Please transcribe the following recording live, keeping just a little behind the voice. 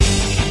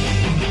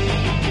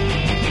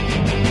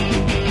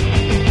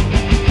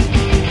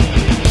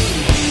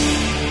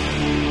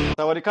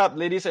Sawadee Krap,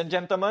 ladies and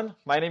gentlemen.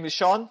 My name is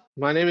Sean,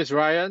 My name is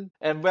Ryan.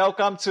 and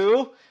welcome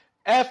to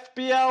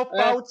FPL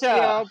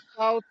Paucha. FPL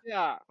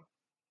Paucha.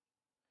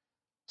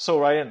 So,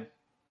 Ryan,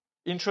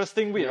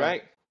 interesting week, Yeah,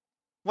 right?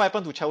 What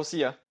happened to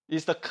Chelsea?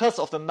 It's the curse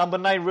of the number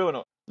 9 rule.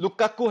 No?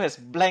 Lukaku has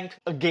blanked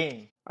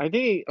again. I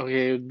think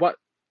what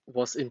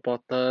was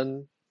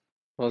important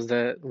was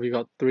that we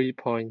got 3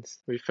 points.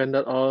 We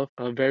fended off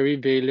a very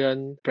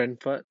valiant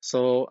Brentford,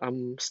 so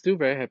I'm still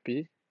very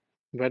happy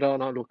whether or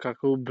not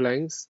Lukaku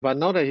blanks. But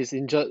now that he's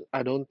injured,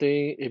 I don't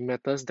think it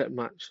matters that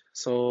much.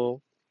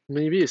 So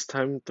maybe it's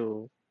time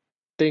to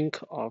think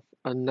of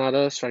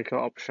another striker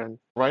option.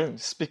 Ryan,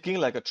 speaking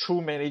like a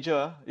true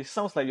manager, it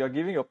sounds like you're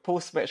giving a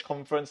post-match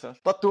conference.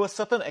 But to a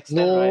certain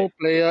extent, No right?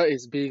 player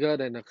is bigger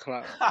than the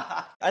club.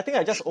 I think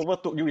I just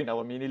overtook you in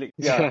our mini league.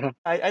 Yeah, Yeah,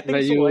 I think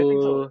like so. I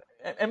think so. you.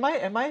 Am I?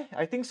 Am I?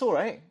 I think so,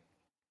 right?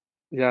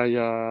 Yeah,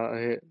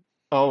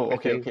 Oh, I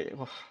okay, think.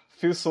 okay.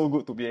 Feels so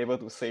good to be able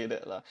to say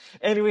that lah.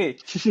 Anyway,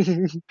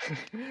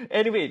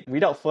 anyway,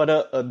 without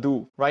further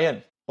ado,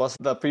 Ryan, was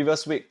the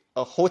previous week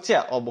a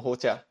Hojia or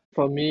Bohojia?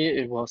 For me,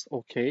 it was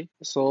okay.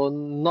 So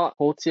not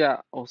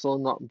Hojia, also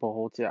not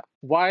Bohojia.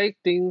 Why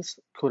things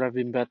could have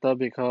been better?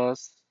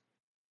 Because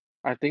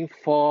I think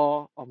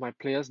four of my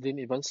players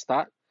didn't even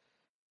start.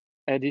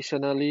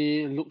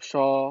 Additionally, Luke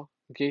Shaw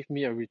gave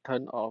me a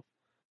return of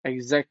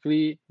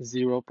exactly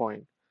 0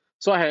 point.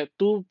 So I had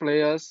two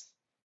players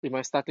in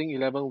my starting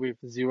 11 with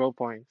 0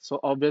 points. So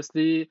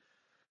obviously,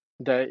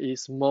 there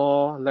is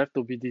more left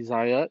to be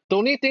desired. The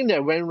only thing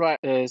that went right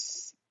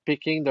is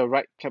picking the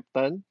right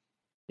captain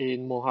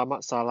in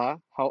Mohamed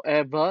Salah.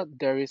 However,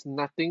 there is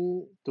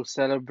nothing to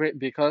celebrate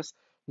because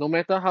no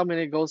matter how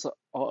many goals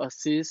or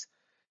assists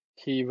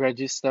he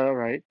registered,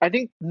 right? I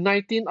think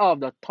 19 out of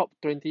the top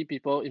 20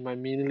 people in my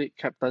mini league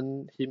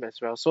captain him as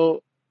well.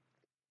 So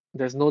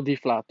there's no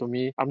diff lah to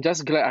me. I'm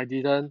just glad I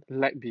didn't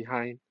lag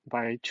behind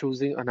by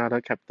choosing another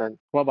captain.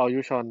 What about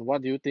you, Sean?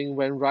 What do you think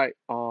went right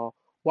or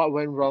what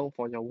went wrong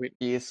for your week?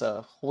 Is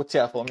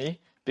Hojia for me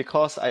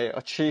because I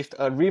achieved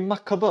a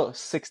remarkable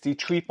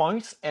 63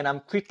 points and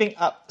I'm creeping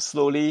up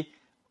slowly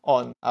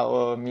on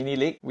our mini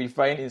league with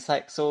Ryan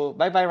inside. So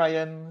bye bye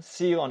Ryan.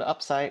 See you on the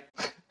upside.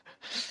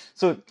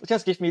 So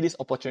just give me this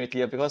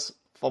opportunity because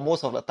for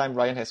most of the time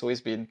Ryan has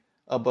always been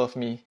above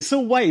me.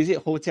 So why is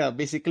it Hojia?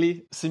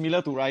 Basically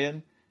similar to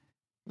Ryan.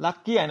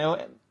 Lucky I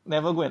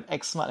never go and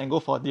act smart and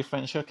go for a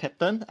differential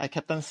captain. I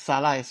captain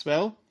Salah as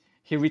well.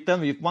 He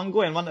returned with 1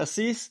 goal and 1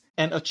 assist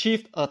and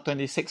achieved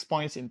 26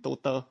 points in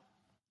total.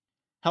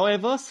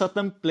 However,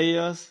 certain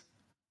players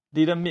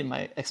didn't meet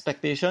my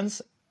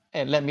expectations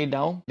and let me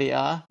down. They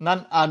are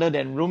none other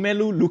than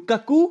Romelu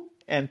Lukaku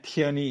and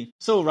Tierney.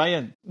 So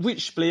Ryan,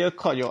 which player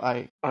caught your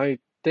eye? I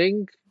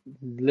think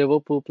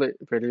Liverpool played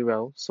really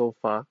well so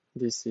far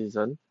this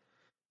season.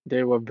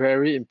 They were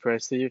very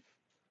impressive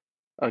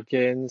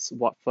against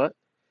Watford.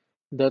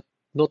 The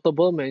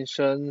notable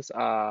mentions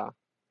are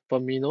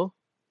Firmino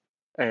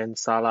and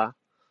Salah.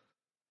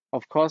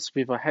 Of course,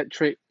 with a hat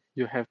trick,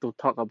 you have to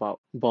talk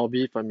about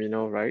Bobby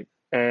Firmino, right?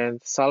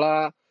 And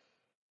Salah,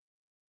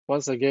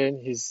 once again,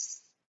 he's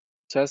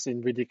just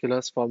in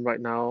ridiculous form right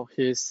now.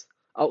 His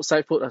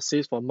outside foot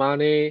assist for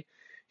Mane,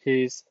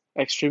 his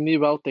extremely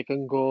well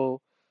taken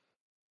goal.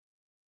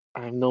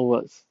 I have no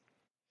words.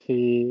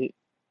 He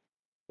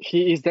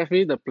he is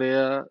definitely the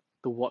player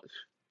to watch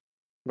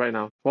right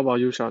now. What about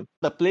you, Sean?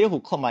 The player who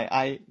caught my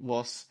eye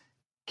was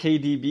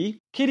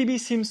KDB. KDB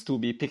seems to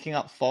be picking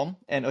up form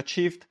and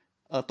achieved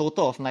a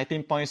total of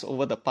 19 points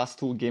over the past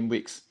 2 game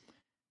weeks.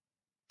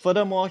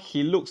 Furthermore,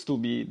 he looks to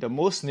be the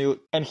most new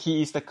and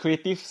he is the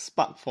creative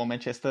spark for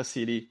Manchester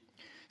City.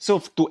 So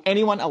to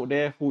anyone out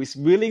there who is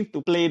willing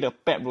to play the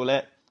Pep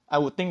Roulette, I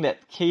would think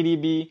that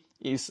KDB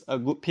is a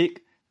good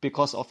pick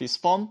because of his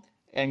form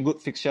and good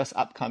fixtures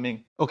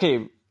upcoming.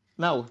 Okay,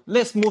 now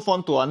let's move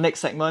on to our next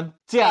segment.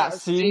 驾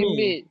洗米.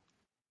 Jimmy.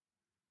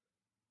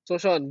 So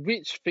Sean,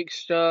 which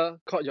fixture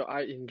caught your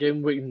eye in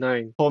game week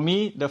 9? For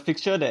me, the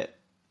fixture that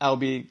I'll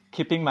be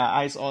keeping my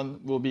eyes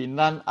on will be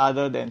none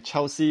other than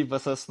Chelsea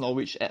versus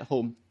Norwich at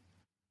home.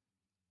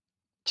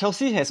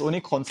 Chelsea has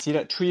only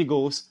conceded 3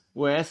 goals,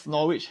 whereas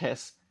Norwich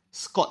has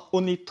scored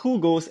only 2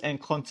 goals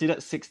and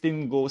conceded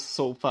 16 goals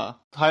so far.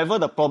 However,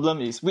 the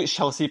problem is which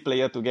Chelsea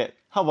player to get.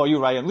 How about you,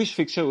 Ryan? Which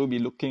fixture will be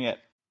looking at?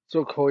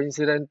 So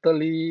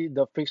coincidentally,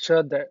 the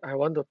fixture that I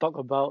want to talk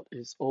about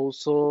is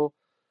also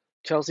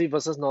Chelsea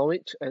versus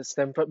Norwich at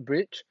Stamford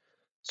Bridge.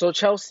 So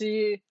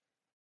Chelsea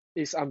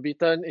is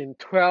unbeaten in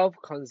 12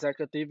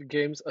 consecutive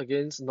games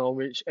against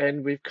Norwich,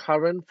 and with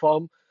current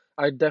form,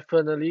 I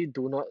definitely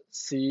do not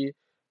see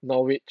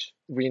Norwich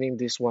winning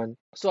this one.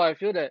 So I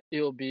feel that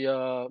it will be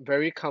a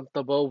very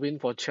comfortable win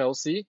for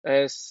Chelsea.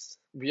 As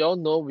we all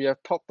know, we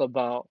have talked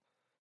about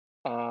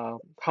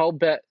how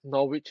bad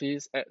Norwich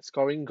is at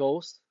scoring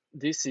goals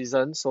this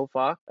season so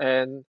far.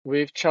 And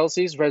with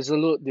Chelsea's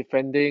resolute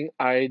defending,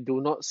 I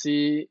do not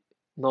see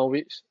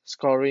Norwich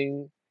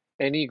scoring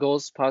any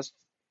goals past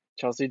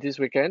Chelsea this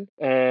weekend.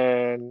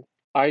 And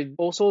I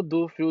also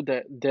do feel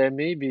that there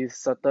may be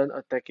certain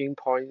attacking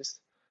points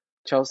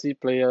Chelsea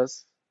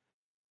players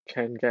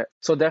can get.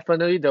 So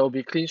definitely there will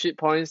be clean sheet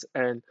points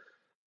and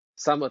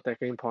some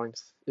attacking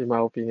points, in my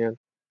opinion.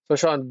 So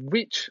Sean,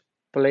 which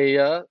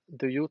player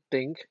do you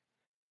think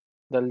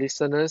the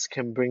listeners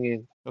can bring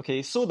in?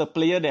 Okay, so the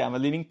player that I'm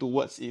leaning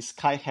towards is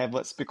Kai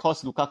Havertz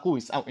because Lukaku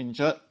is out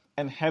injured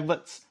and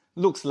Havertz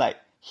looks like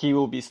he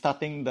will be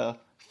starting the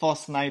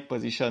false nine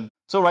position.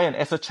 So Ryan,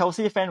 as a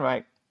Chelsea fan,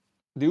 right,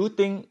 do you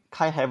think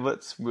Kai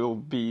Havertz will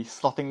be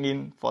slotting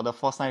in for the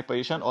false nine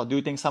position or do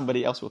you think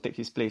somebody else will take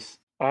his place?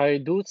 I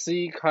do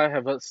see Kai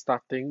Havertz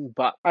starting,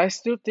 but I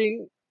still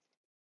think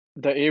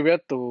the area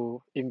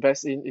to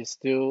invest in is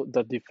still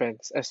the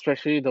defense,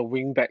 especially the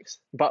wing backs.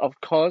 But of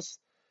course,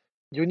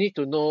 you need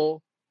to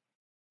know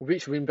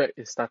which wing back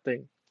is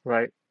starting,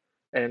 right?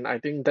 And I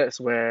think that's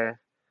where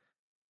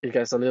it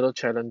gets a little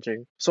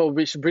challenging. So,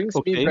 which brings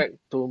me Okay. back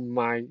to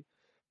my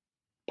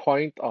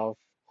point of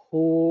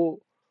who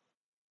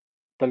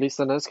the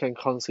listeners can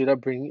consider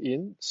bringing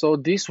in. So,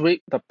 this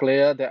week, the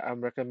player that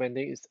I'm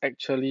recommending is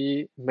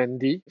actually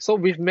Mendy. So,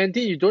 with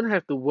Mendy, you don't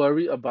have to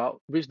worry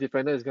about which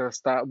defender is going to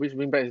start, which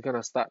wingback is going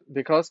to start,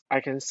 because I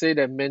can say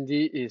that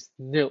Mendy is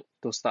nailed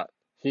to start.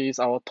 He is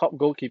our top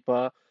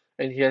goalkeeper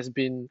and he has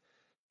been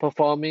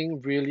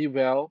performing really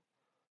well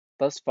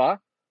thus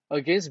far.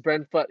 Against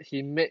Brentford,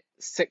 he made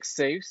 6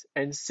 saves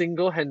and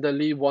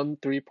single-handedly won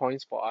 3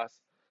 points for us.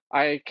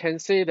 I can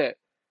say that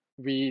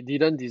we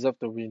didn't deserve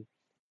to win,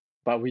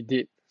 but we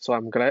did, so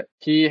I'm glad.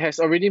 He has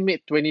already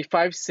made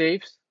 25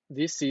 saves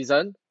this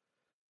season.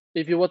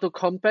 If you were to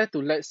compare to,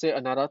 let's say,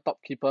 another top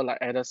keeper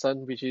like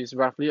Ederson, which is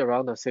roughly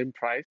around the same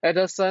price,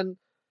 Ederson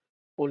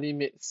only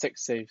made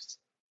 6 saves.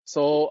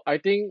 So I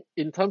think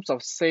in terms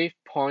of save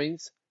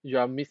points, you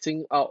are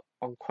missing out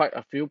on quite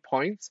a few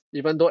points,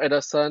 even though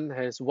Ederson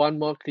has one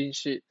more clean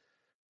sheet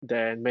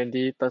than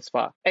Mendy thus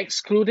far.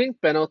 Excluding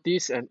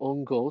penalties and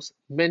own goals,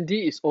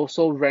 Mendy is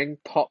also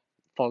ranked top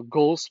for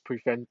goals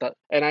prevented.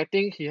 And I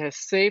think he has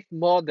saved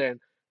more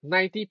than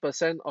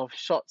 90% of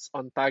shots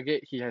on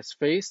target he has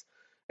faced,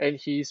 and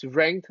he's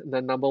ranked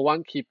the number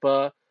one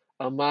keeper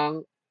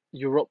among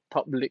Europe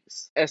top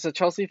leagues. As a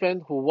Chelsea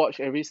fan who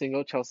watch every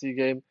single Chelsea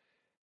game,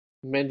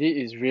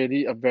 Mendy is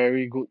really a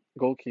very good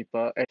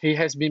goalkeeper and he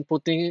has been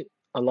putting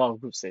a lot of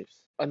good saves.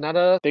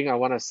 Another thing I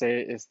want to say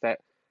is that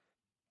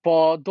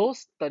for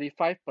those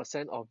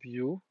 35% of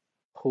you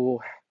who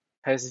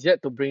has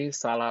yet to bring in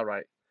Salah,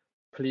 right?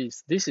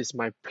 Please, this is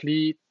my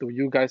plea to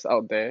you guys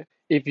out there.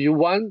 If you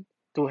want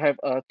to have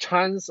a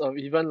chance of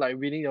even like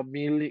winning a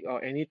mini league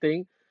or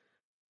anything,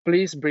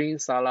 please bring in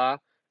Salah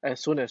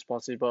as soon as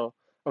possible.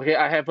 Okay,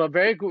 I have a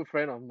very good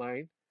friend of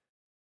mine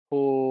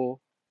who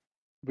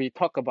we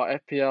talk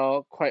about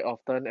FPL quite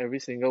often every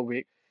single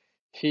week.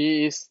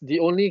 He is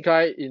the only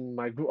guy in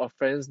my group of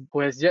friends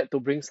who has yet to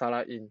bring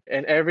Salah in.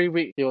 And every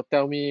week he will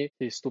tell me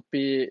he's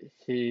stupid,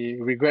 he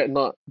regret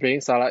not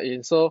bringing Salah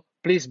in. So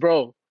please,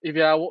 bro, if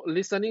you are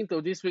listening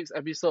to this week's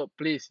episode,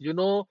 please, you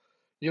know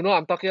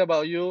I'm talking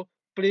about you.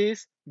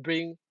 Please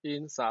bring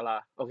in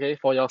Salah, okay,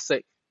 for your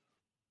sake.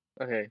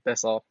 Okay,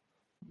 that's all.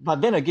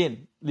 But then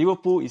again,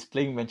 Liverpool is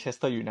playing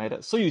Manchester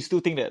United, so you still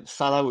think that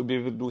Salah would be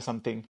able to do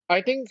something?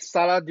 I think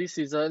Salah this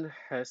season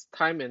has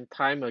time and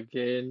time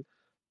again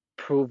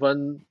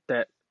proven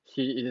that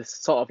he is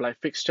sort of like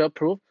fixture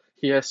proof.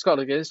 He has scored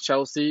against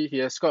Chelsea, he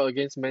has scored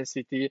against Man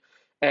City,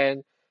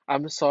 and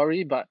I'm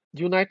sorry, but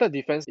United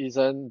defense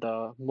isn't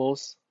the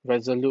most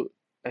resolute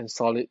and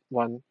solid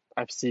one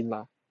I've seen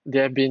lah. They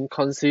have been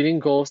conceding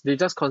goals. They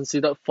just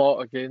conceded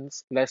 4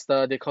 against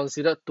Leicester. They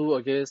conceded 2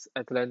 against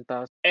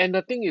Atlanta. And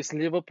the thing is,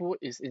 Liverpool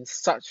is in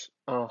such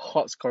a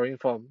hot scoring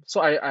form. So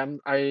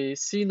I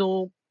see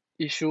no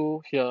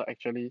issue here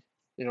actually.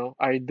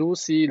 I do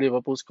see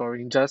Liverpool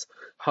scoring, just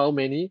how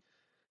many.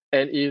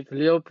 And if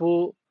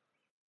Liverpool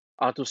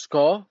are to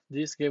score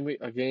this game week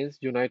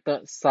against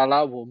United,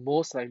 Salah will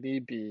most likely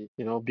be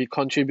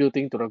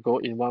contributing to the goal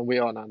in one way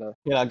or another.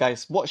 Yeah,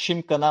 guys, watch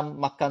him kena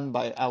makan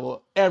by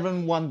our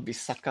Aaron Wan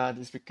Bissaka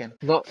this weekend.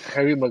 Not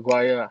Harry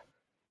Maguire.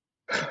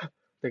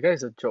 The guy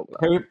is a joke lah.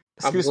 Harry, I'm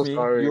excuse so me,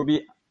 sorry.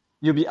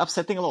 you'll be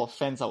upsetting a lot of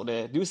fans out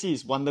there. Do you see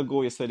his wonder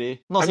goal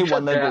yesterday? Not I'm say sure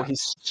wonder there goal, are,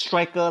 his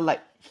striker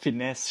like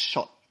finesse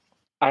shot.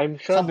 I'm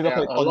sure Some people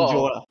there call are it a lot conjure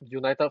of lah.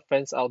 United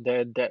fans out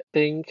there that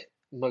think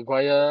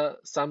Maguire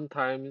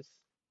sometimes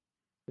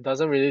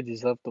doesn't really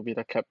deserve to be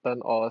the captain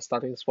or a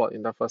starting spot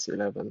in the first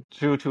 11.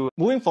 True, true.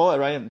 Moving forward,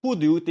 Ryan, who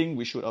do you think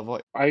we should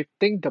avoid? I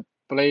think the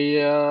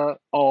player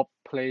or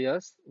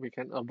players we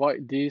can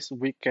avoid this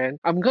weekend,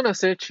 I'm gonna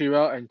say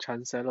Chirel and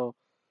Chancelo.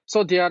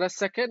 So they are the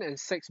second and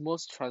sixth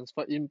most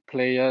transferred in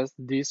players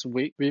this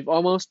week, with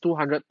almost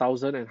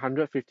 200,000 and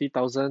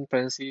 150,000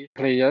 fantasy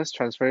players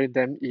transferring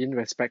them in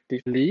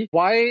respectively.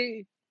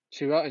 Why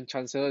Chirel and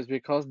Chancelo is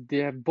because they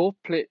have both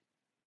played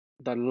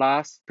the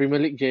last Premier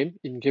League game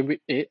in game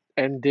week 8,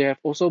 and they have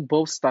also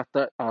both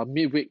started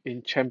midweek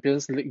in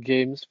Champions League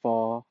games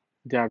for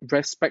their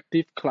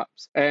respective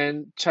clubs.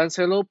 And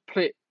Chancelo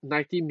played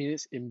 90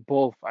 minutes in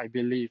both, I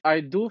believe. I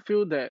do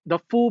feel that the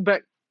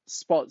fullback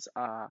spots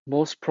are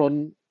most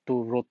prone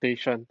to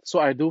rotation. So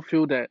I do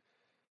feel that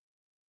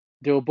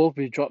they will both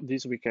be dropped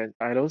this weekend.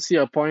 I don't see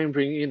a point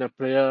bringing in a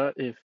player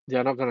if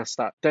they're not gonna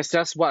start. That's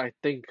just what I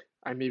think.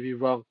 I may be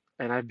wrong,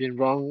 and I've been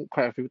wrong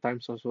quite a few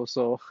times also.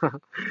 So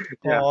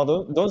yeah.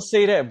 Oh, don't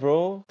say that,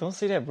 bro. Don't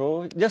say that,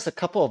 bro. Just a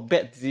couple of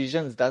bad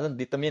decisions doesn't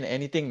determine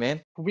anything,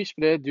 man. Which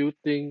player do you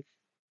think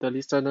the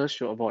listeners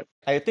should avoid?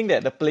 I think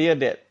that the player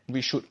that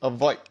we should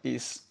avoid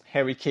is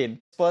Harry Kane.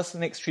 Spurs'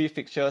 next three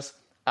fixtures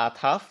are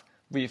tough,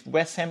 with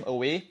West Ham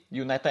away,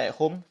 United at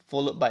home,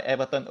 followed by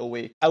Everton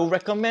away. I would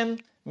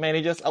recommend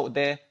managers out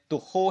there to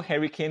hold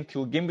Harry Kane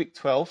till game week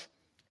 12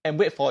 and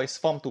wait for his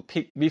form to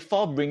peak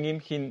before bringing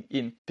him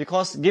in.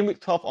 Because game week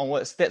 12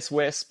 onwards, that's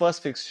where Spurs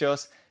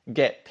fixtures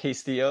get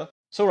tastier.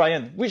 So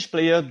Ryan, which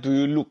player do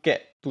you look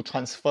at to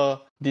transfer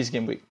this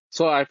game week?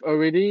 So I've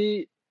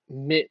already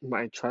made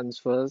my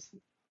transfers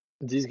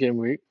this game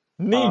week.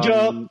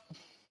 Ninja!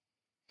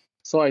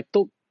 So I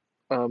took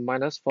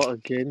 -4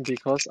 again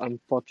because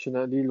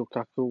unfortunately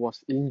Lukaku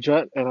was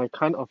injured and I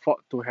can't afford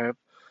to have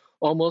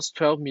almost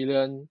 12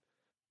 million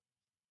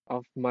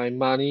of my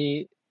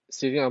money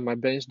sitting on my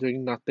bench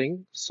doing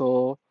nothing.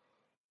 So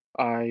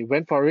I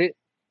went for it.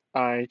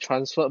 I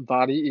transferred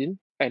Vardy in,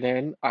 and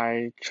then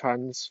I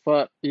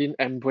transferred in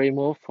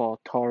Embremo for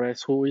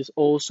Torres, who is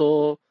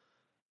also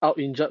out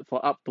injured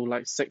for up to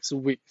like 6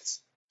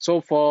 weeks.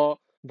 So for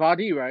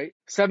Vardy, right,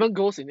 7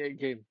 goals in 8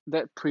 games.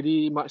 That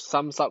pretty much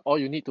sums up all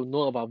you need to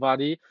know about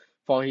Vardy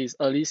for his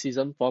early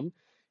season form.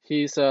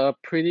 He's a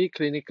pretty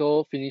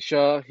clinical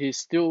finisher. He's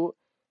still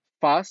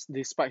fast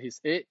despite his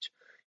age.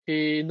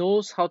 He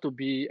knows how to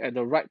be at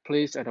the right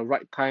place at the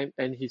right time,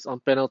 and he's on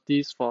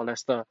penalties for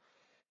Leicester.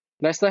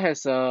 Leicester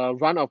has a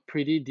run of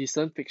pretty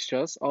decent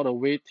fixtures all the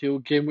way till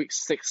game week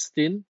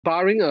 16,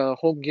 barring a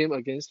home game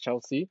against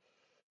Chelsea.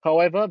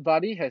 However,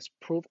 Vardy has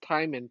proved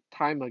time and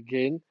time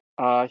again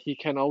he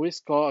can always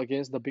score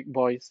against the big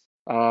boys.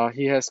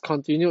 He has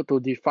continued to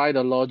defy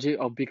the logic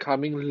of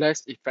becoming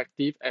less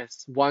effective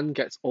as one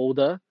gets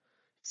older.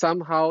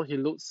 Somehow he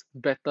looks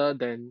better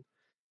than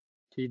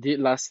he did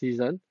last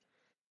season.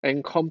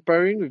 And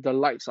comparing with the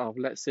likes of,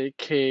 let's say,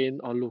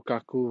 Kane or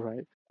Lukaku,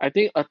 right? I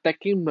think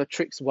attacking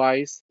metrics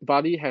wise,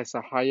 Vardy has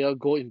a higher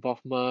goal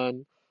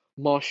involvement,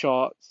 more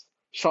shots,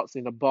 shots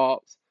in the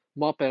box,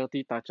 more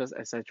penalty touches,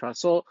 etc.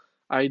 So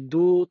I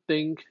do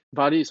think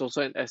Vardy is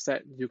also an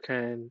asset you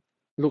can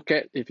look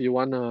at if you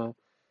want to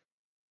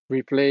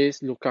replace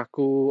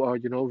Lukaku or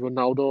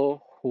Ronaldo,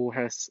 who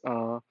has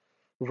a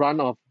run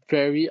of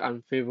very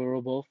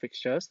unfavorable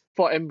fixtures.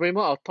 For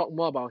Embremo, I'll talk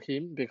more about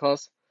him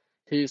because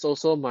he is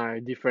also my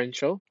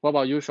differential. What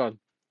about you, Sean?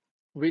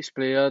 Which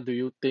player do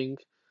you think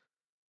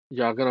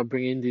you're gonna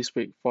bring in this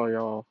week for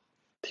your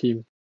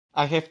team?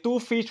 I have two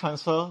free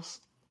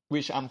transfers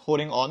which I'm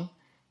holding on,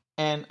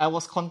 and I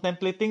was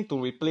contemplating to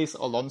replace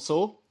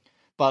Alonso,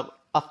 but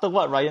after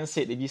what Ryan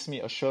said, it gives me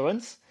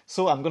assurance.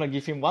 So I'm gonna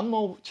give him one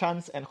more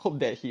chance and hope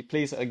that he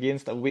plays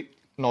against a weak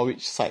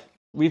Norwich side.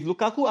 With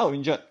Lukaku out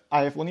injured,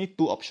 I have only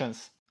two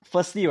options.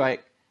 Firstly,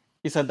 right,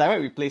 it's a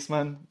direct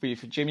replacement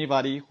with Jamie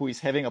Vardy, who is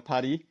having a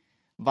party.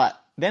 But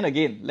then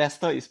again,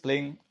 Leicester is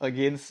playing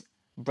against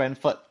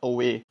Brentford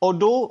away.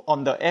 Although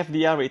on the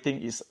FDR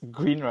rating is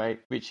green,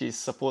 right, which is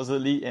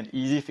supposedly an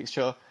easy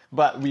fixture,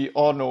 but we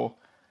all know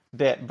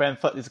that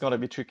Brentford is going to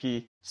be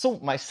tricky. So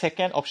my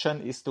second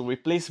option is to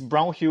replace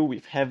Brownhill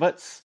with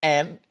Havertz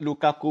and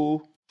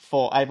Lukaku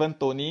for Ivan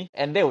Toney,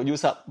 and that would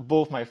use up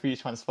both my free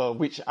transfer,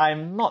 which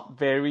I'm not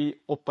very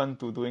open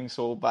to doing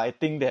so, but I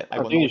think that I I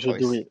got think no you should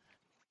do choice. it.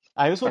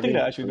 I also I think think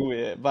that you I should should do do it.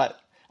 it, but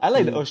I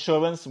like the Mm.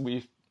 assurance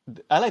with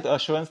I like the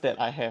assurance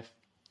that I have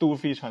two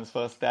free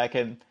transfers that I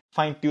can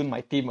fine tune my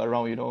team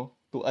around,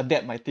 to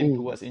adapt my team Mm.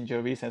 towards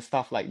injuries and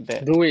stuff like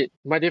that. Do it.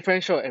 My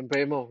differential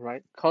Embremo,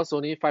 right? Cost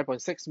only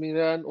 5.6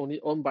 million, only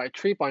owned by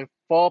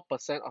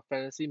 3.4% of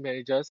fantasy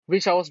managers,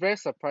 which I was very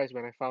surprised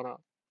when I found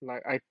out.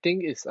 Like I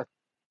think it's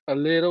a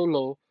little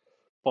low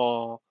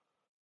for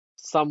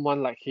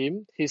someone like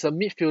him. He's a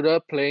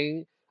midfielder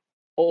playing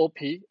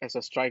OOP as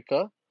a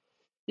striker.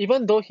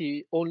 Even though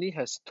he only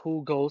has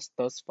 2 goals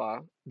thus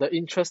far, the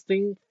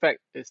interesting fact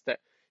is that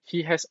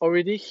he has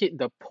already hit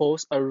the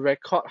post a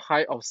record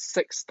high of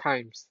 6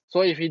 times.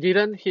 So if he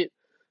didn't hit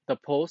the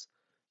post,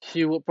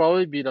 he would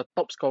probably be the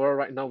top scorer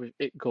right now with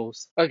 8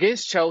 goals.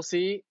 Against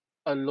Chelsea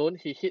alone,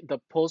 he hit the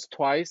post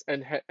twice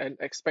and had an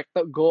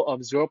expected goal of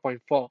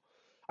 0.4.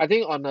 I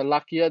think on a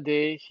luckier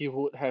day, he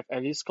would have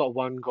at least got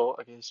 1 goal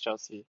against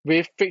Chelsea.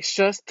 With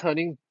fixtures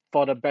turning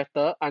for the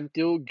better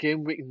until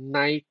game week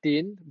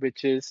 19,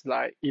 which is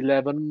like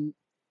 11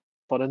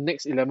 for the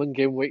next 11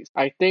 game weeks,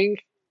 I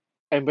think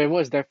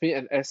Mbemo is definitely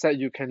an asset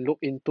you can look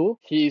into.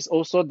 He is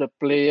also the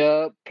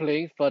player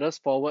playing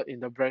furthest forward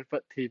in the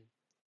Brentford team.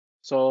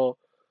 So,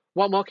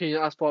 what more can you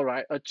ask for,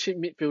 right? A cheap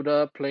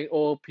midfielder playing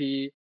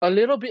OOP. A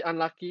little bit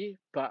unlucky,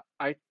 but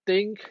I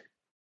think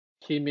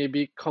he may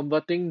be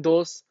converting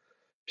those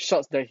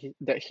shots that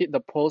hit the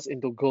post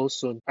into goals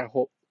soon. I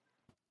hope.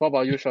 What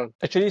about you, Sean?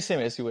 Actually, same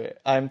as you.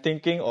 I'm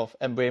thinking of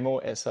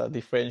Embremo as a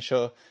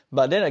differential,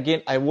 but then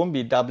again, I won't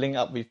be doubling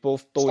up with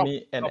both Stop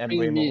Tony and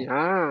stopping me.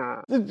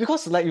 Embremo.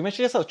 Because, like you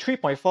mentioned, just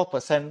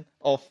 3.4%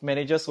 of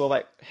managers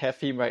worldwide have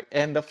him, right?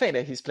 And the fact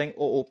that he's playing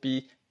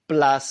OOP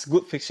plus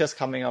good fixtures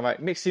coming up,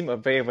 right, makes him a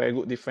very, very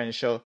good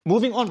differential.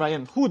 Moving on,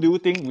 Ryan, who do you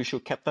think we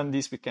should captain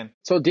this weekend?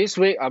 So this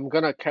week, I'm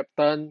going to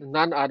captain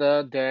none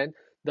other than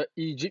the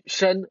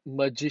Egyptian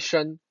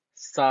magician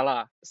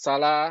Salah.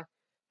 Salah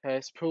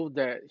has proved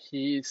that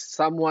he is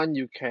someone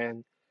you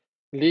can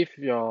leave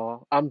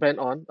your armband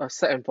on, a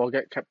set and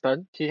forget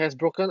captain. He has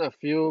broken a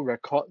few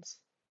records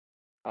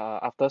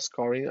after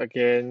scoring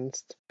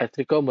against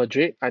Atletico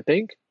Madrid, I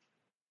think.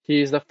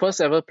 He is the first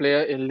ever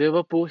player in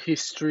Liverpool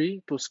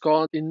history to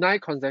score in 9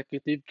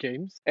 consecutive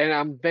games, and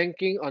I'm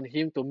banking on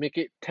him to make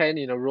it 10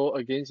 in a row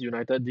against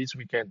United this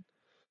weekend.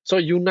 So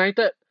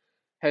United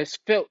has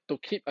failed to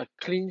keep a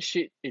clean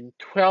sheet in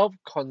 12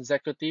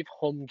 consecutive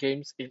home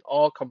games in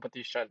all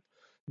competition,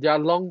 their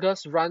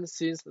longest run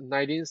since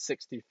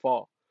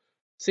 1964,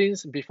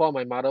 since before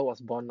my mother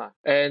was born.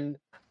 And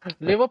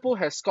Liverpool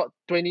has scored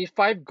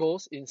 25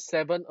 goals in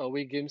 7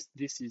 away games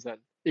this season.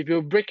 If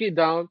you break it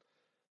down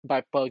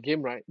by per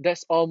game, right,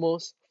 that's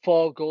almost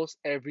 4 goals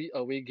every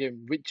away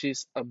game, which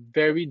is a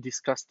very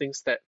disgusting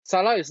stat.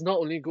 Salah is not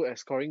only good at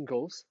scoring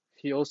goals,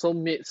 he also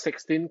made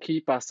 16 key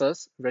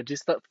passes,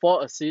 registered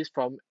 4 assists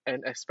from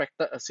an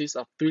expected assist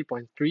of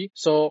 3.3.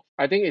 So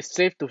I think it's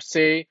safe to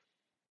say,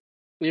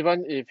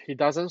 even if he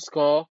doesn't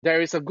score, there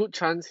is a good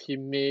chance he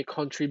may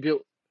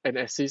contribute an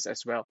assist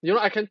as well. You know,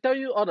 I can tell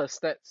you all the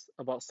stats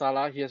about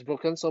Salah. He has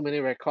broken so many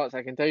records.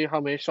 I can tell you how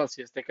many shots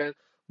he has taken,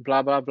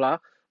 blah, blah, blah.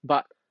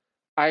 But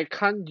I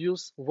can't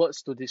use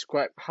words to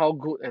describe how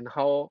good and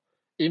how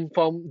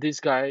informed this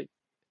guy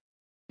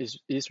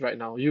is right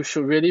now. You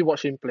should really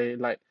watch him play.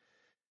 Like,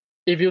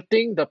 if you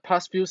think the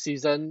past few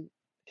seasons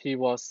he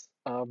was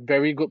a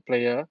very good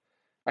player,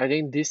 I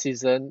think this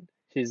season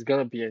he's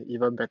gonna be an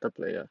even better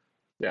player.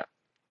 Yeah.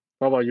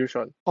 What about you,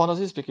 Sean?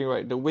 Honestly speaking,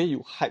 right, the way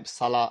you hype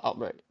Salah up,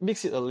 right,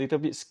 makes it a little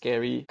bit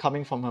scary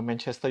coming from a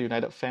Manchester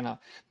United fan.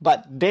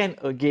 But then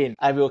again,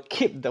 I will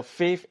keep the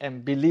faith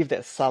and believe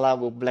that Salah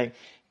will blank.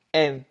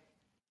 And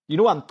you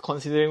know what I'm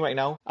considering right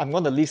now? I'm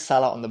going to leave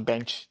Salah on the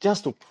bench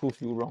just to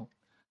prove you wrong.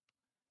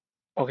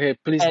 Okay,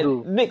 please And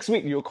do. next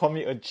week, you'll call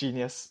me a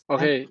genius. I'm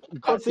Okay, but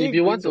if considering you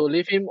doing want to so.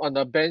 leave him on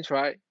the bench,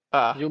 right,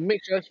 Ah, you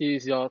make sure he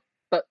is your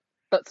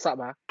third sub.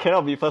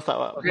 cannot be first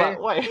up. Okay?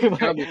 But why,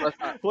 Cannot be first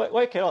sub.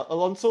 why cannot?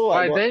 Alonso, I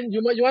Right, got. then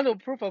you want to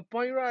prove a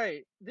point,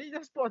 right? Then you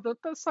just put on the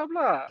third sub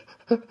lah.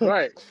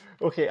 Right.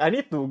 Okay, I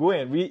need to go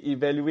and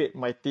re-evaluate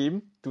my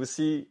team to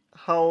see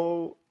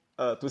how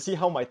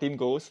my team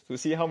goes, to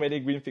see how many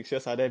green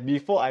fixtures are there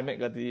before I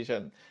make a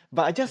decision.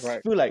 But I just Right.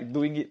 feel like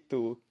doing it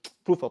to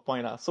prove a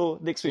point. So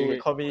next week Do you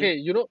it. call me. Okay,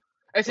 you know,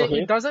 I say it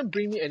Okay. doesn't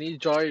bring me any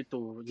joy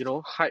to,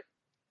 hype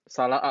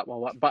Salah up or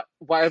what. But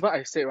whatever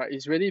I say, right,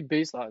 is really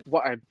based on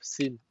what I've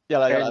seen. Yeah,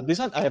 lah, yeah, lah. And This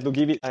one I have to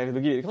give it. I have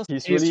to give it because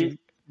he's he's really.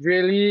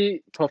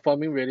 really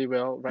performing really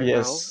well right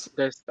now. Yes.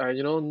 There's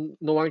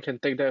no one can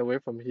take that away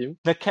from him.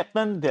 The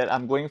captain that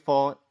I'm going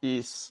for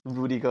is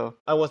Rudiger.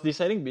 I was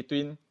deciding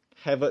between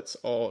Havertz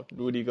or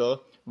Rudiger,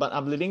 but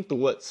I'm leaning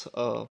towards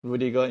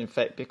Rudiger in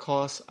fact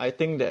because I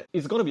think that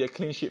it's going to be a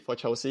clean sheet for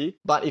Chelsea.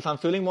 But if I'm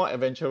feeling more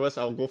adventurous,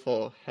 I'll go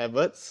for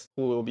Havertz,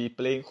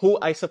 who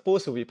I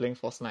suppose will be playing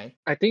False 9.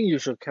 I think you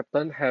should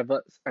captain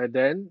Havertz and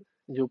then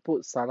you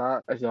put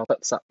Salah as your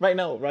third sub. Right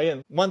now,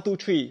 Ryan, 1, 2,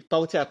 3,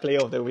 报价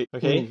player of the week.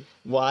 Okay,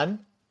 1,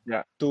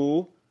 Yeah,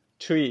 2,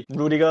 3,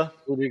 Rudiger.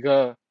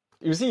 Rudiger.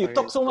 You see, you Okay,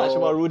 talk so much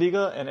about so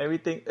Rudiger and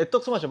everything. You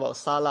talk so much about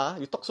Salah.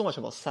 You talk so much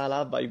about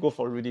Salah, but you go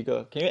for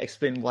Rudiger. Can you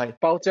explain why?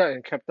 Baojia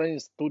and captain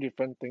is two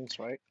different things,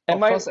 right? Am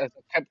Of I course, as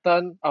a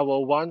captain, I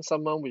will want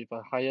someone with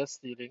a higher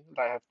ceiling,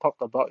 like I've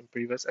talked about in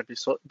previous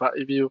episode. But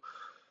if you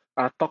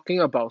are talking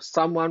about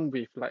someone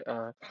with like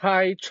a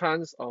high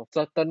chance of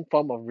certain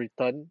form of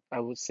return, I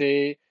would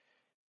say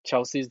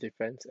Chelsea's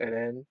defense. And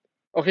then,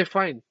 okay,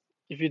 fine.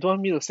 If you don't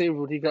want me to say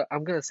Rudiger,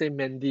 I'm gonna say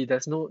Mendy.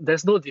 There's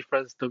no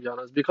difference, to be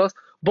honest, because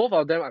both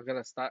of them are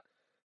gonna start.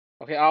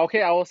 Okay, I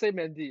will say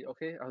Mendy.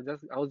 Okay,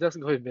 I'll just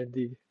go with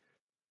Mendy.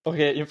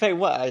 Okay, in fact,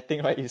 what I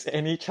think right is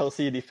any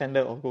Chelsea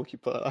defender or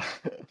goalkeeper lah.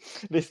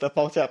 This is the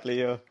报价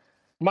player.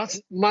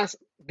 Must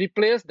be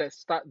players that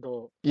start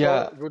though.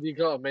 Yeah. So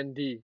Rudiger or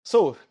Mendy.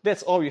 So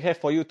that's all we have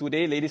for you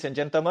today, ladies and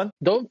gentlemen.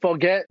 Don't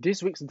forget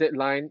this week's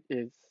deadline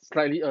is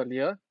slightly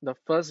earlier. The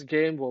first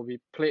game will be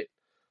played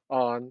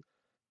on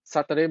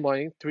Saturday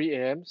morning 3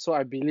 a.m. So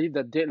I believe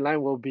the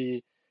deadline will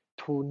be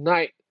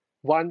tonight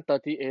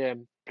 1:30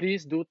 a.m.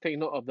 Please do take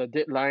note of the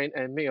deadline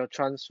and make your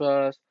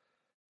transfers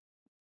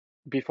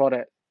before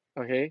that.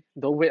 Okay?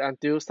 Don't wait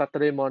until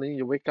Saturday morning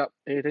you wake up,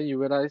 then you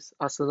realize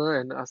Arsenal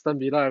and Aston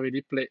Villa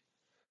already played.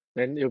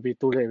 Then it'll be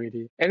too late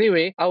already.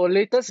 Anyway, our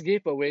latest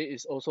giveaway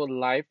is also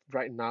live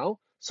right now.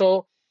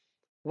 So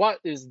what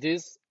is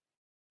this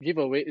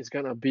giveaway is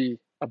gonna be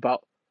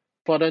about?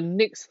 For the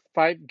next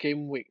 5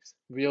 game weeks,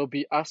 we'll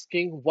be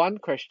asking one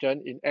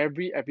question in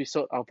every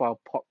episode of our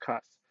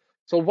podcast.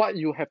 So what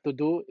you have to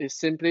do is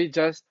simply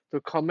just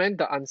to comment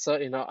the answer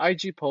in our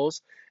IG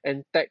post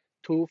and tag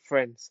 2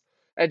 friends.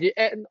 At the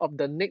end of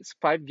the next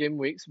 5 game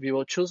weeks, we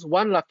will choose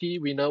one lucky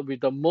winner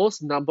with the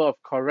most number of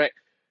correct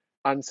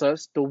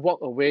answers to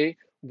walk away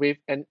with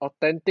an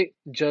authentic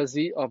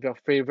jersey of your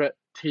favorite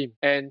team.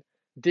 And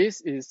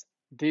this is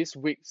this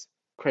week's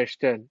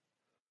question.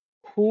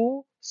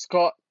 Who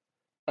scored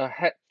a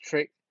hat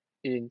trick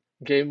in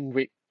game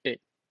week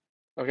 8?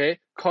 Okay,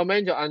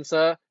 comment your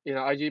answer in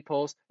our IG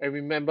post and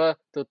remember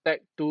to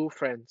tag 2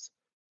 friends.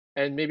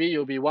 And maybe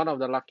you'll be one of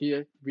the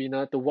lucky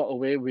winner to walk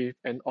away with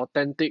an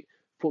authentic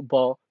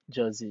football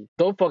jersey.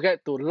 Don't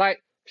forget to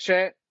like,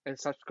 share, and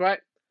subscribe.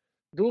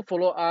 Do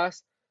follow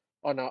us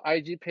on our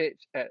IG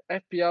page at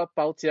FPL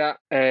Baojia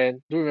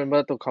and do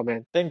remember to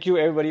comment. Thank you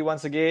everybody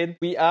once again.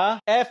 We are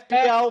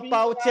FPL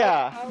Bao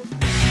Jia.